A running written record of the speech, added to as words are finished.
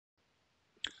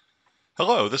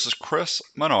Hello, this is Chris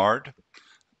Menard.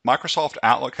 Microsoft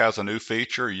Outlook has a new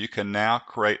feature. You can now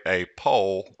create a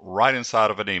poll right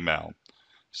inside of an email.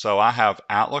 So I have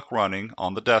Outlook running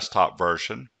on the desktop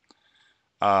version.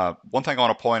 One thing I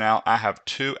want to point out, I have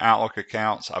two Outlook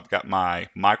accounts. I've got my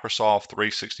Microsoft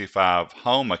 365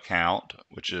 home account,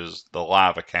 which is the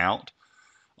live account.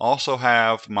 Also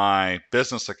have my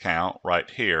business account right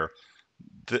here.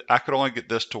 I could only get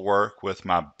this to work with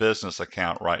my business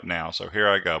account right now. So here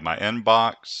I go, my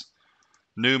inbox,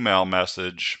 new mail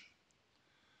message.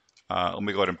 Let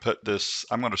me go ahead and put this,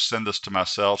 I'm going to send this to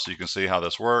myself so you can see how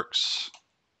this works.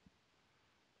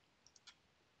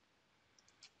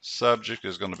 Subject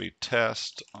is going to be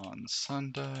test on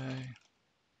Sunday.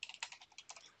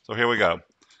 So here we go.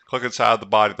 Click inside the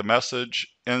body of the message,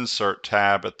 insert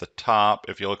tab at the top.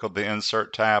 If you look at the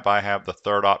insert tab, I have the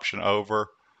third option over.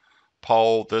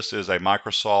 Poll, this is a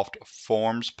Microsoft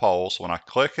Forms poll. So when I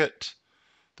click it,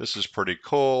 this is pretty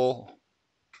cool.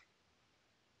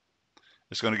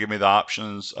 It's going to give me the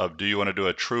options of, do you want to do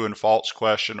a true and false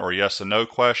question or yes and no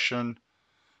question?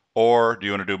 Or do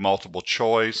you want to do multiple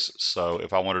choice? So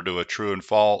if I want to do a true and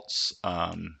false,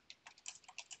 I'm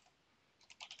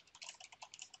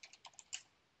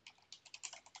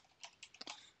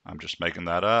just making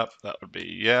that up. That would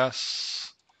be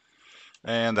yes.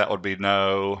 And that would be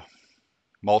no.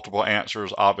 Multiple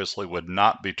answers obviously would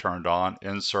not be turned on.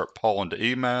 Insert poll into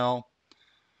email.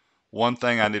 One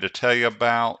thing I need to tell you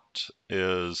about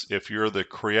is if you're the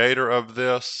creator of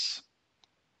this,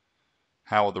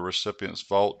 how will the recipients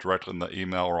vote directly in the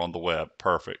email or on the web?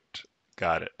 Perfect.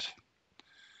 Got it.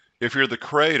 If you're the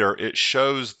creator, it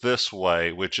shows this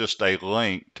way with just a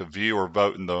link to view or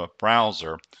vote in the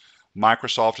browser.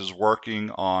 Microsoft is working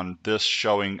on this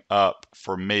showing up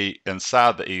for me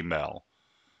inside the email.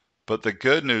 But the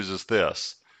good news is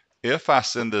this. If I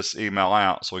send this email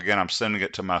out, so again, I'm sending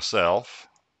it to myself.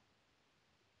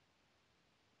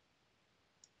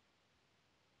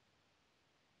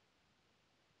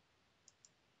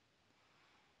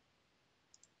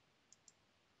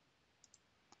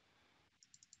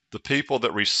 The people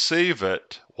that receive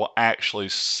it will actually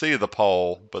see the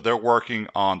poll, but they're working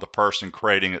on the person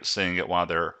creating it, seeing it while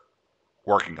they're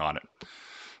working on it.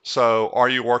 So are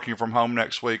you working from home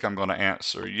next week? I'm going to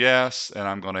answer yes, and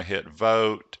I'm going to hit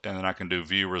vote, and then I can do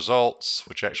view results,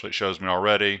 which actually it shows me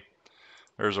already.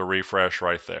 There's a refresh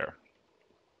right there.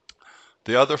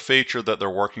 The other feature that they're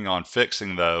working on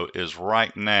fixing, though, is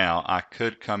right now I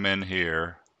could come in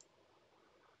here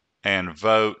and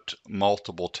vote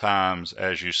multiple times.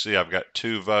 As you see, I've got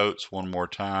 2 votes, one more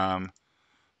time.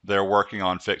 They're working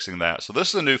on fixing that. So this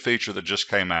is a new feature that just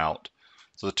came out.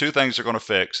 So the 2 things they're going to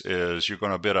fix is you're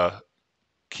going to be able to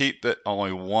keep it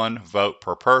only 1 vote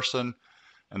per person.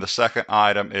 And the second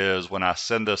item is when I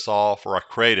send this off or I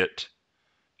create it,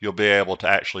 you'll be able to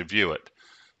actually view it.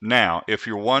 Now, if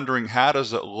you're wondering how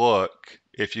does it look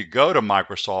if you go to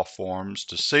Microsoft Forms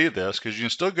to see this, because you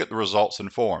can still get the results in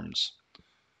Forms.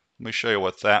 Let me show you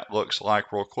what that looks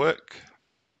like real quick.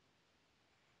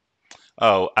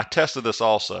 Oh, I tested this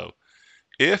also.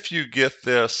 If you get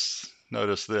this,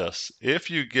 notice this,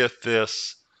 if you get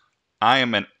this, I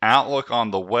am in Outlook on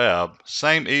the web,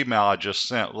 same email I just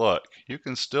sent, look, you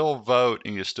can still vote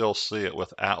and you still see it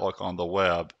with Outlook on the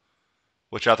web,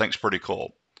 which I think is pretty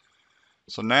cool.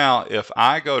 So now if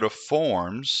I go to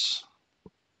Forms,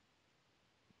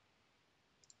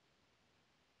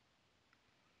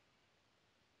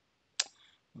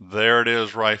 there it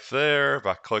is right there. If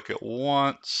I click it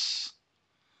once,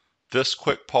 this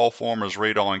quick poll form is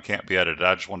read-all and can't be edited.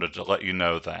 I just wanted to let you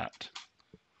know that.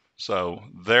 So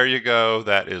there you go.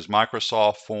 That is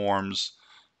Microsoft Forms.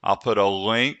 I'll put a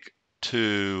link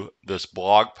to this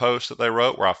blog post that they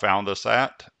wrote where I found this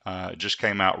at. It just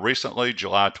came out recently,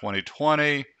 July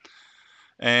 2020.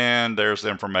 And there's the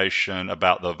information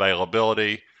about the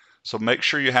availability. So make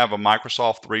sure you have a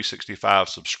Microsoft 365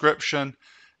 subscription.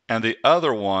 And the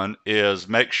other one is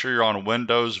make sure you're on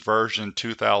Windows version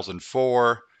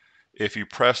 2004. If you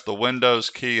press the Windows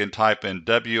key and type in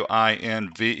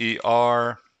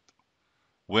WINVER,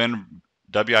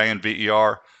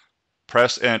 WINVER,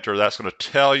 press enter. That's going to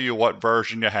tell you what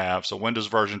version you have. So Windows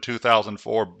version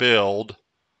 2004 build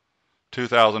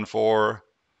 2004.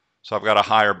 So I've got a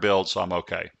higher build, so I'm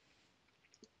okay.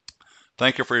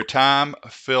 Thank you for your time.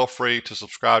 Feel free to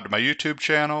subscribe to my YouTube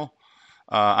channel.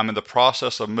 I'm in the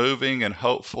process of moving, and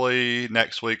hopefully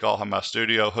next week I'll have my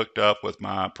studio hooked up with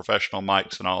my professional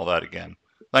mics and all that again.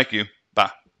 Thank you.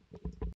 Bye.